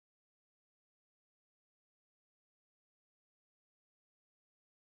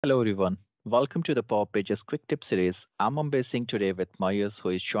Hello, everyone. Welcome to the Power Pages Quick Tip Series. I'm embracing today with Myers, who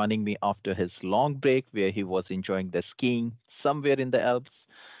is joining me after his long break where he was enjoying the skiing somewhere in the Alps.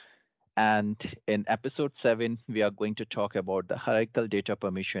 And in episode 7, we are going to talk about the hierarchical data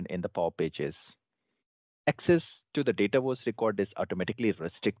permission in the Power Pages. Access to the Dataverse record is automatically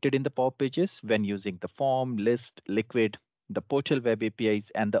restricted in the Power Pages when using the form, list, liquid, the portal web APIs,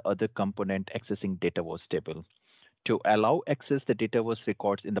 and the other component accessing Dataverse table. To allow access the Dataverse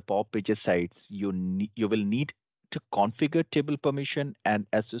records in the Power Pages sites, you will need to configure table permission and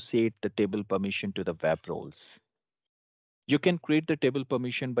associate the table permission to the web roles. You can create the table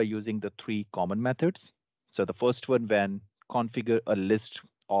permission by using the three common methods. So the first one when configure a list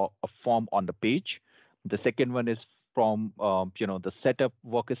or a form on the page. The second one is from the setup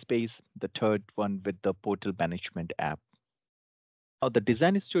workspace. The third one with the portal management app. Now, the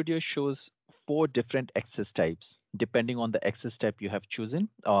Design Studio shows four different access types. Depending on the access type you have chosen,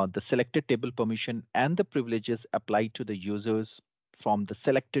 the selected table permission and the privileges apply to the users from the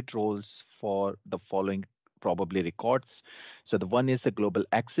selected roles for the following probably records. So the one is the global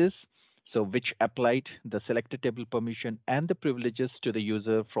access, so which applied the selected table permission and the privileges to the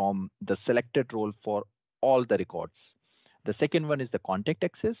user from the selected role for all the records. The second one is the contact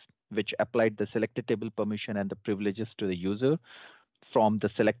access, which applied the selected table permission and the privileges to the user from the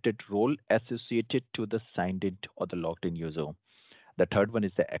selected role associated to the signed in or the logged in user. The third one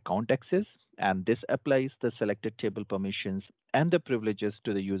is the account access, and this applies the selected table permissions and the privileges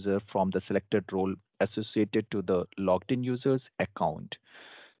to the user from the selected role associated to the logged in user's account.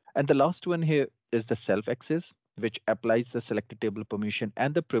 And the last one here is the self access, which applies the selected table permission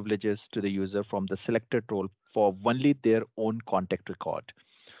and the privileges to the user from the selected role for only their own contact record.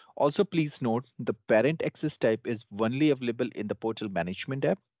 Also, please note the parent access type is only available in the portal management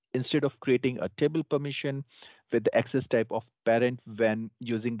app instead of creating a table permission with the access type of parent when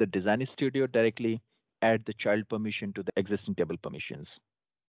using the Design Studio directly. Add the child permission to the existing table permissions.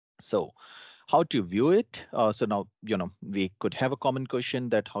 So, how to view it? So now, we could have a common question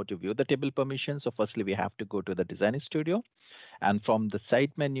that how to view the table permission. So firstly, we have to go to the Design Studio, and from the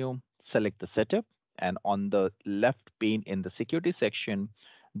side menu, select the setup. And on the left pane in the security section,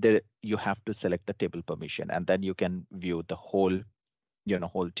 there you have to select the table permission, and then you can view the whole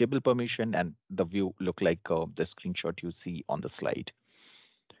table permission, and the view look like the screenshot you see on the slide.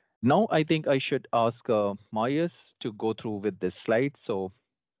 Now, I think I should ask Mayas to go through with this slide. So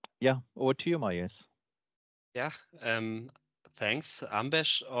yeah, over to you, Mayas. Yeah, thanks.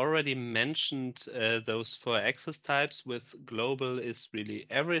 Ambesh already mentioned those four access types with global is really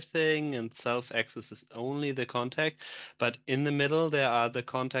everything and self-access is only the contact. But in the middle, there are the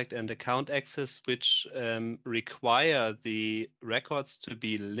contact and account access, which require the records to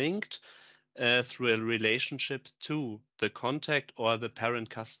be linked through a relationship to the contact or the parent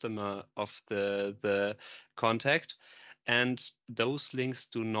customer of the contact. And those links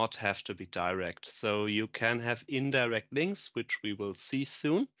do not have to be direct. So you can have indirect links, which we will see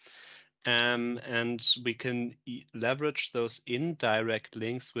soon. And we can leverage those indirect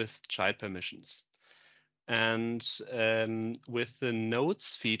links with child permissions. And with the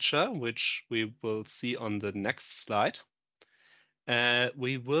nodes feature, which we will see on the next slide,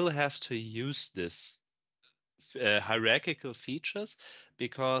 we will have to use this hierarchical features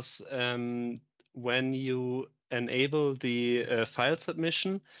because when you enable the file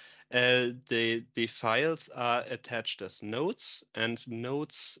submission, the files are attached as nodes, and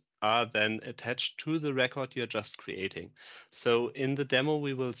nodes are then attached to the record you're just creating. So in the demo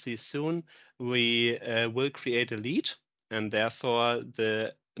we will see soon, we will create a lead, and therefore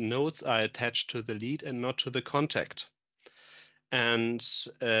the nodes are attached to the lead and not to the contact. And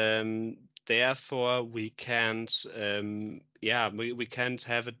therefore we can't we can't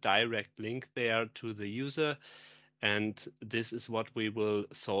have a direct link there to the user, and this is what we will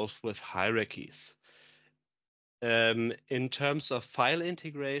solve with hierarchies. In terms of file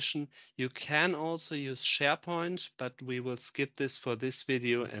integration, you can also use SharePoint, but we will skip this for this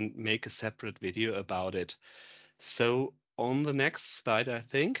video and make a separate video about it. So on the next slide, I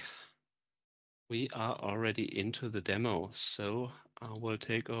think we are already into the demo. So I will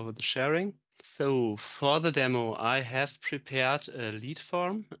take over the sharing. So for the demo, I have prepared a lead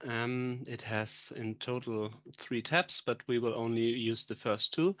form. It has in total 3 tabs, but we will only use the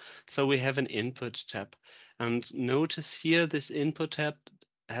first 2. So we have an input tab. And notice here, this input tab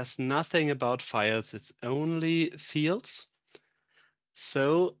has nothing about files. It's only fields.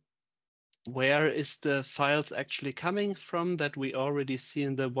 So where is the files actually coming from that we already see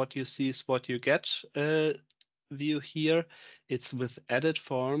in the what you see is what you get view here? It's with edit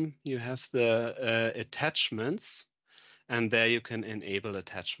form. You have the attachments, And there you can enable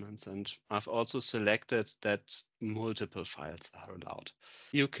attachments. And I've also selected that multiple files are allowed.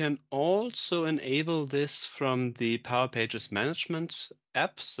 You can also enable this from the PowerPages management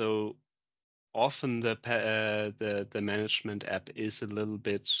app. So often the management app is a little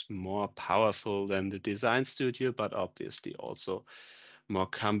bit more powerful than the Design Studio, but obviously also more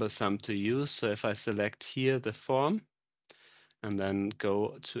cumbersome to use. So if I select here the form and then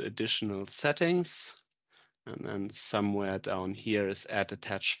go to additional settings, and then somewhere down here is add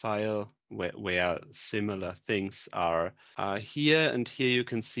attach file, where similar things are here. And here you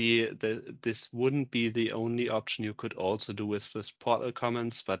can see that this wouldn't be the only option. You could also do with portal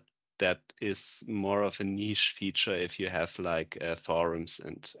comments, but that is more of a niche feature if you have like forums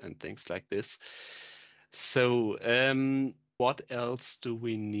and things like this. So what else do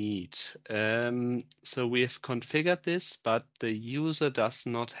we need? So we have configured this, but the user does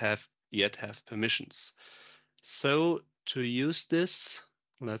not yet have permissions. So to use this,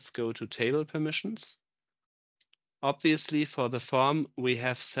 let's go to table permissions. Obviously, for the form, we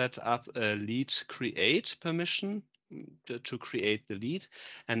have set up a lead create permission to create the lead.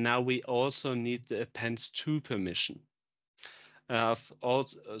 And now we also need the append to permission. I've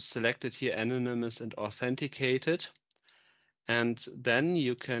also selected here anonymous and authenticated. And then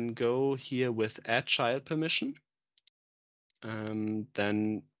you can go here with add child permission.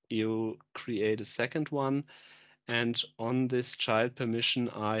 Then you create a second one. And on this child permission,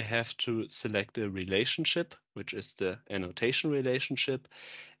 I have to select a relationship, which is the annotation relationship.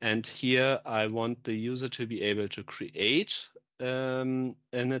 And here I want the user to be able to create an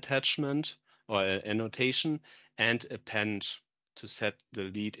attachment or an annotation and append to set the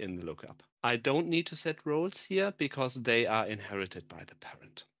lead in the lookup. I don't need to set roles here because they are inherited by the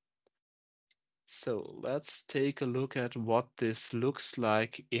parent. So let's take a look at what this looks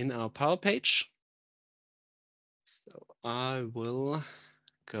like in our Power Page. So I will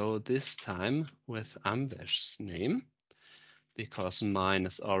go this time with Ambesh's name because mine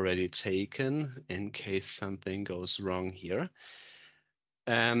is already taken in case something goes wrong here.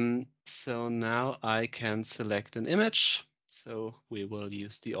 So now I can select an image. So we will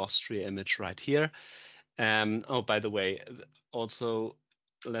use the Austria image right here. Oh, by the way, also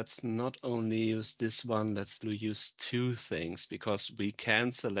let's not only use this one, let's use two things because we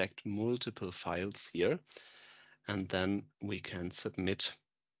can select multiple files here and then we can submit.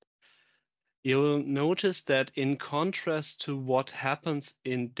 You'll notice that in contrast to what happens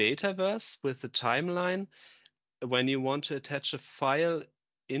in Dataverse with the timeline, when you want to attach a file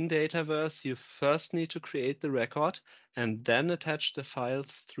in Dataverse, you first need to create the record and then attach the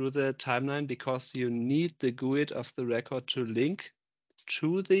files through the timeline because you need the GUID of the record to link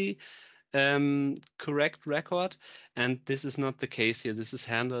to the correct record. And this is not the case here. This is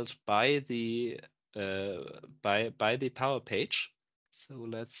handled by the Power Page. So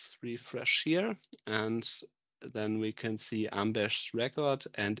let's refresh here and then we can see Ambesh's record,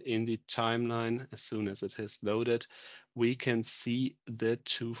 and in the timeline, as soon as it is loaded, we can see the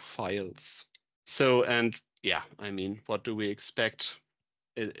two files. So, and yeah, I mean, what do we expect?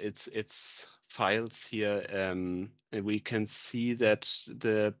 It's files here. We can see that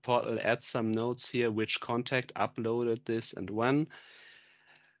the portal adds some notes here, which contact uploaded this and when.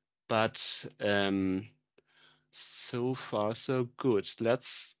 But so far, so good.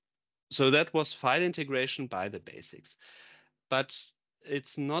 So that was file integration by the basics. But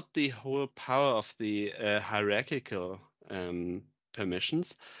it's not the whole power of the hierarchical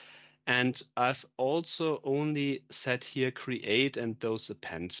permissions. And I've also only set here create and those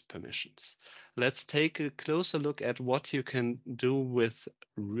append permissions. Let's take a closer look at what you can do with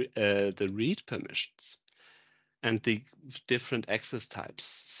the read permissions and the different access types.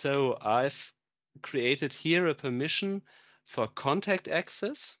 So I've created here a permission for contact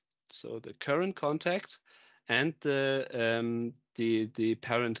access, so the current contact, and the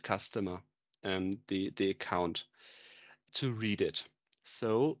parent customer, the account, to read it.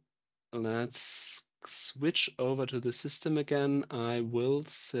 So let's switch over to the system again. I will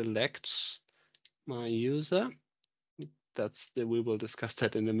select my user. We will discuss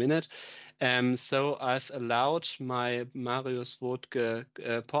that in a minute. So I've allowed my Marius Wodke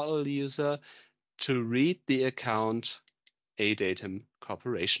portal user to read the account ADatum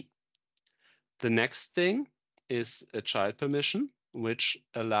Corporation. The next thing is a child permission, which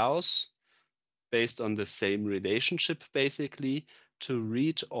allows, based on the same relationship, basically, to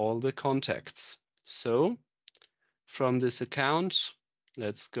read all the contacts. So from this account,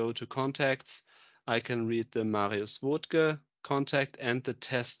 let's go to contacts. I can read the Marius Wodke contact and the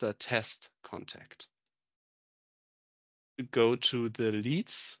tester test contact. Go to the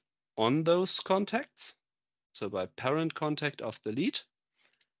leads on those contacts. so by parent contact of the lead,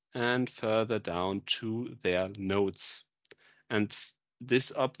 and further down to their nodes. And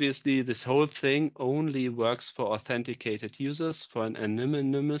this obviously, this whole thing only works for authenticated users. For an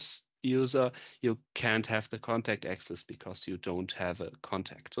anonymous user, you can't have the contact access because you don't have a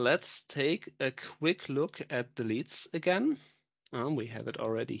contact. Let's take a quick look at the leads again. We have it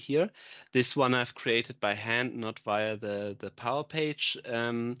already here. This one I've created by hand, not via the Power Page.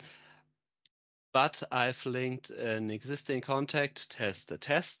 But I've linked an existing contact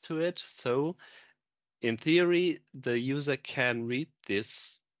test to it. So in theory, the user can read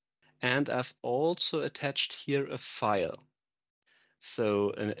this. And I've also attached here a file.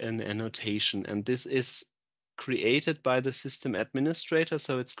 So an annotation. And this is created by the system administrator.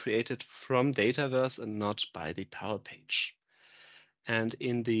 So it's created from Dataverse and not by the Power Page. And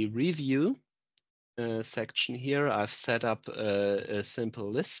in the review section here, I've set up a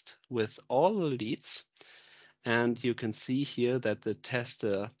simple list with all the leads. And you can see here that the test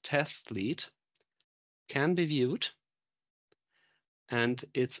lead can be viewed. And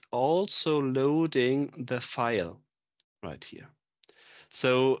it's also loading the file right here.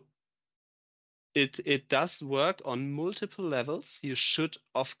 So it does work on multiple levels. You should,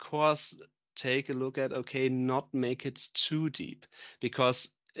 of course, take a look at, okay, not make it too deep, because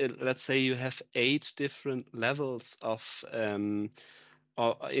let's say you have 8 different levels of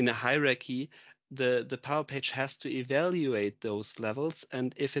or in a hierarchy, the Power Page has to evaluate those levels.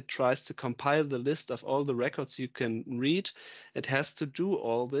 And if it tries to compile the list of all the records you can read, it has to do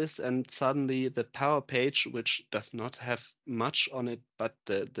all this. And suddenly the Power Page, which does not have much on it, but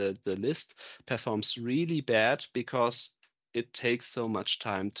the list performs really bad because it takes so much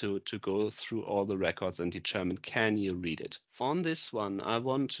time to go through all the records and determine, can you read it? On this one, I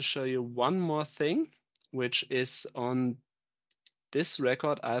want to show you one more thing, which is on this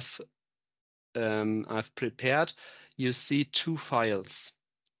record I've prepared. You see 2 files,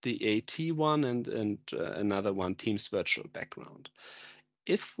 the AT one and another one, Teams Virtual Background.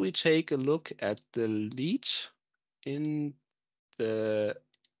 If we take a look at the lead in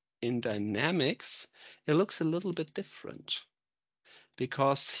Dynamics, it looks a little bit different,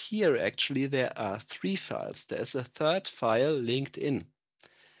 because here actually there are 3 files. There's a 3rd file linked in,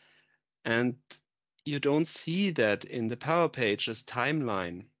 and you don't see that in the Power Pages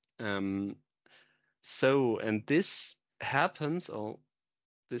timeline. And this happens,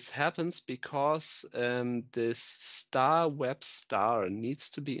 because this star web star needs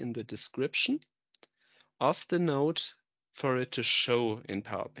to be in the description of the node for it to show in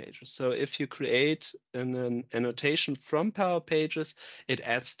Power Pages. So if you create an annotation from Power Pages, it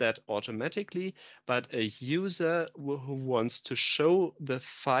adds that automatically. But a user who wants to show the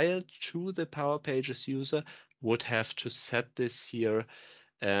file to the Power Pages user would have to set this here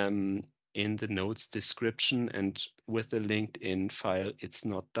in the node's description, and with the LinkedIn file, it's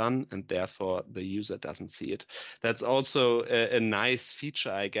not done, and therefore the user doesn't see it. That's also a nice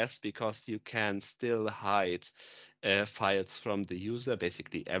feature, I guess, because you can still hide files from the user.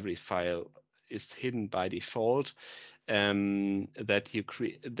 Basically, every file is hidden by default that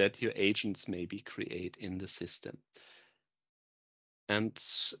your agents maybe create in the system. And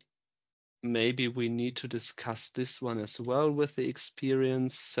maybe we need to discuss this one as well with the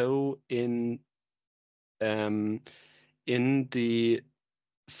experience. So in the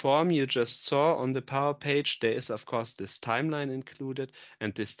form you just saw on the Power Page, there is of course this timeline included,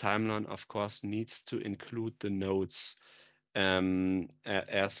 and this timeline of course needs to include the nodes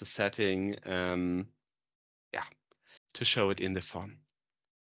as a setting, to show it in the form.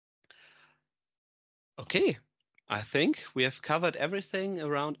 Okay, I think we have covered everything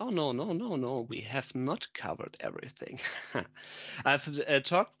around. Oh, no, we have not covered everything. I've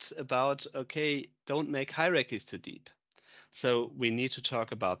talked about, okay, don't make hierarchies too deep. So we need to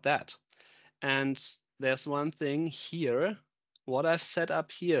talk about that. And there's one thing here, what I've set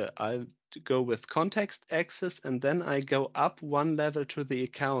up here. I go with context access, and then I go up 1 level to the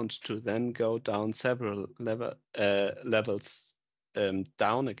account to then go down several levels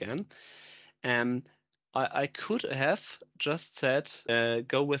down again. I could have just said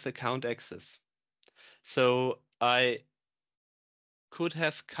go with account access. So I could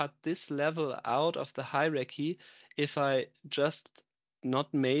have cut this level out of the hierarchy if I just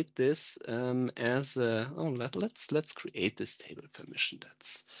not made this as a, let's create this table permission.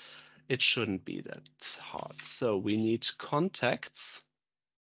 It shouldn't be that hard. So we need contacts,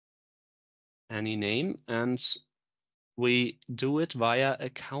 any name, and we do it via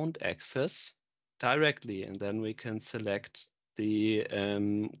account access directly, and then we can select the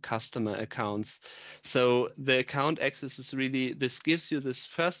customer accounts. So the account access is really, this gives you this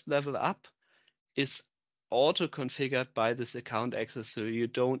first level up, is auto-configured by this account access, so you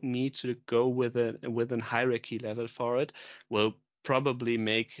don't need to go with a hierarchy level for it. Will probably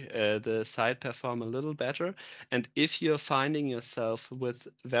make the site perform a little better. And if you're finding yourself with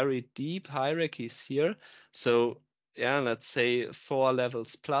very deep hierarchies here, so yeah, let's say 4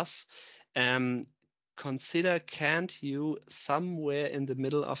 levels plus, consider, can't you somewhere in the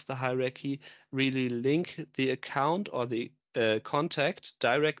middle of the hierarchy really link the account or the contact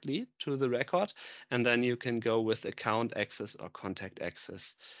directly to the record, and then you can go with account access or contact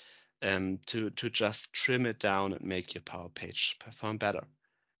access to just trim it down and make your Power Page perform better.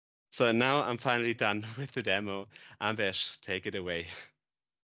 So now I'm finally done with the demo. Ambesh, take it away.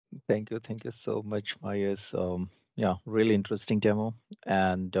 Thank you so much, Myers. Yeah, really interesting demo.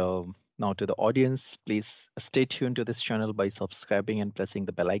 And now to the audience, please stay tuned to this channel by subscribing and pressing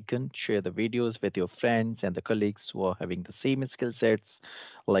the bell icon. Share the videos with your friends and the colleagues who are having the same skill sets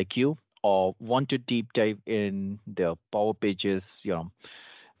like you or want to deep dive in the Power Pages.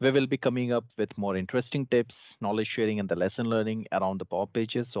 We will be coming up with more interesting tips, knowledge sharing, and the lesson learning around the Power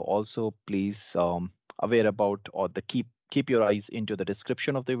Pages. So also please aware about or the keep your eyes into the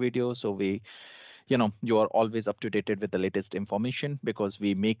description of the video so you are always up to date with the latest information because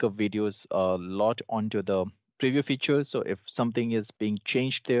we make up videos a lot onto the preview features. So if something is being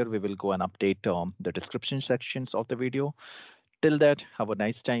changed there, we will go and update the description sections of the video. Till that, have a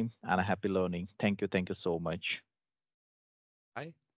nice time and a happy learning. Thank you so much. Bye.